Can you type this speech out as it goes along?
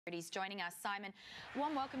Securities joining us. Simon,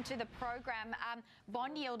 warm welcome to the program.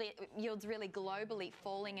 Bond yields really globally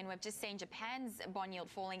falling, and we've just seen Japan's bond yield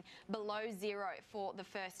falling below zero for the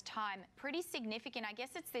first time. Pretty significant. I guess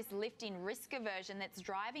it's this lift in risk aversion that's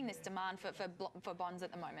driving this demand for bonds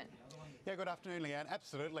at the moment. Yeah, good afternoon, Leanne.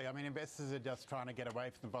 Absolutely. I mean, investors are just trying to get away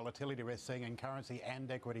from the volatility we're seeing in currency and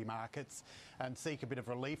equity markets and seek a bit of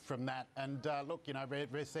relief from that. And look, you know,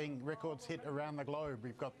 we're seeing records hit around the globe.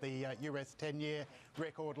 We've got the US 10-year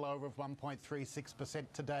record low of 1.36%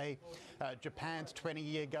 today. Japan's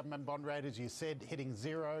 20-year government bond rate, as you said, hitting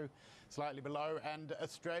zero, slightly below, and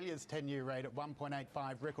Australia's 10-year rate at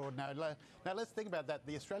 1.85 record. Now let's think about that.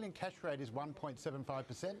 The Australian cash rate is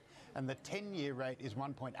 1.75% and the 10-year rate is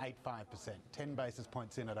 1.85%, 10 basis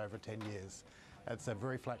points in at over 10 years. That's a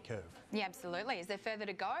very flat curve. Yeah, absolutely. Is there further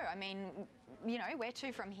to go? I mean, you know, where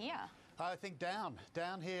to from here? I think down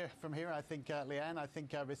here from here. I think, Leanne, I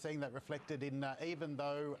think we're seeing that reflected in, even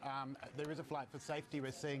though there is a flight for safety,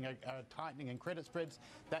 we're seeing a tightening in credit spreads.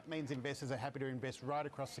 That means investors are happy to invest right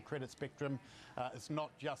across the credit spectrum. It's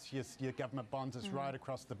not just your government bonds, it's right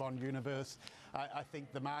across the bond universe. I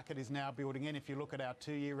think the market is now building in. If you look at our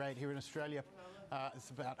 2-year rate here in Australia,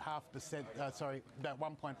 it's about about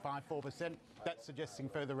 1.54%. That's suggesting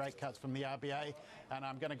further rate cuts from the RBA. And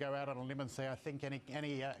I'm going to go out on a limb and say I think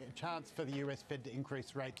any chance for the US Fed to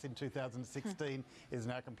increase rates in 2016 is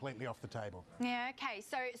now completely off the table. Yeah, okay.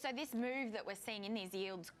 So this move that we're seeing in these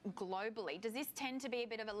yields globally, does this tend to be a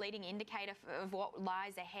bit of a leading indicator of what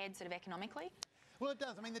lies ahead sort of economically? Well, it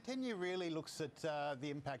does. I mean, the 10-year really looks at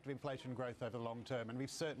the impact of inflation growth over the long term, and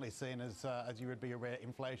we've certainly seen, as you would be aware,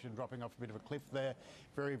 inflation dropping off a bit of a cliff there,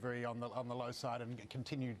 very on the low side, and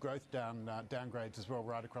continued growth downgrades as well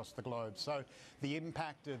right across the globe. So the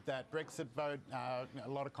impact of that Brexit vote, a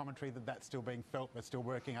lot of commentary that that's still being felt. We're still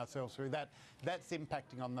working ourselves through that. That's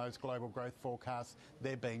impacting on those global growth forecasts.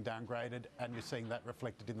 They're being downgraded, and you're seeing that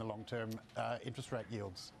reflected in the long-term interest rate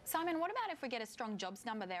yields. Simon, what about if we get a strong jobs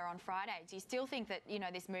number there on Friday? Do you still think that, you know,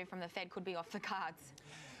 this move from the Fed could be off the cards?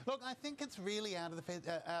 Look, I think it's really out of the Fed,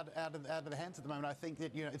 out of the hands at the moment. I think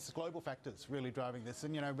that, you know, it's global factors really driving this,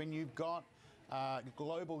 and you know, when you've got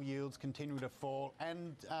global yields continuing to fall,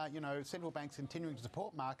 and you know, central banks continuing to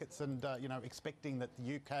support markets, and you know, expecting that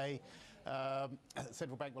the UK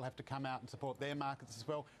central bank will have to come out and support their markets as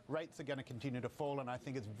well. Rates are going to continue to fall, and I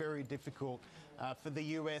think it's very difficult for the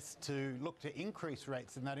US to look to increase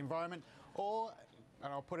rates in that environment, or,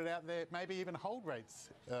 and I'll put it out there, maybe even hold rates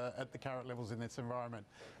at the current levels in this environment.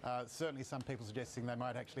 Certainly some people suggesting they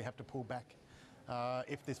might actually have to pull back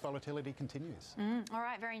if this volatility continues. All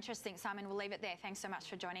right, very interesting. Simon, we'll leave it there. Thanks so much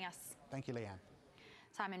for joining us. Thank you, Leanne.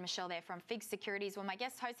 Simon Michell there from FIIG Securities. Well, my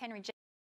guest host, Henry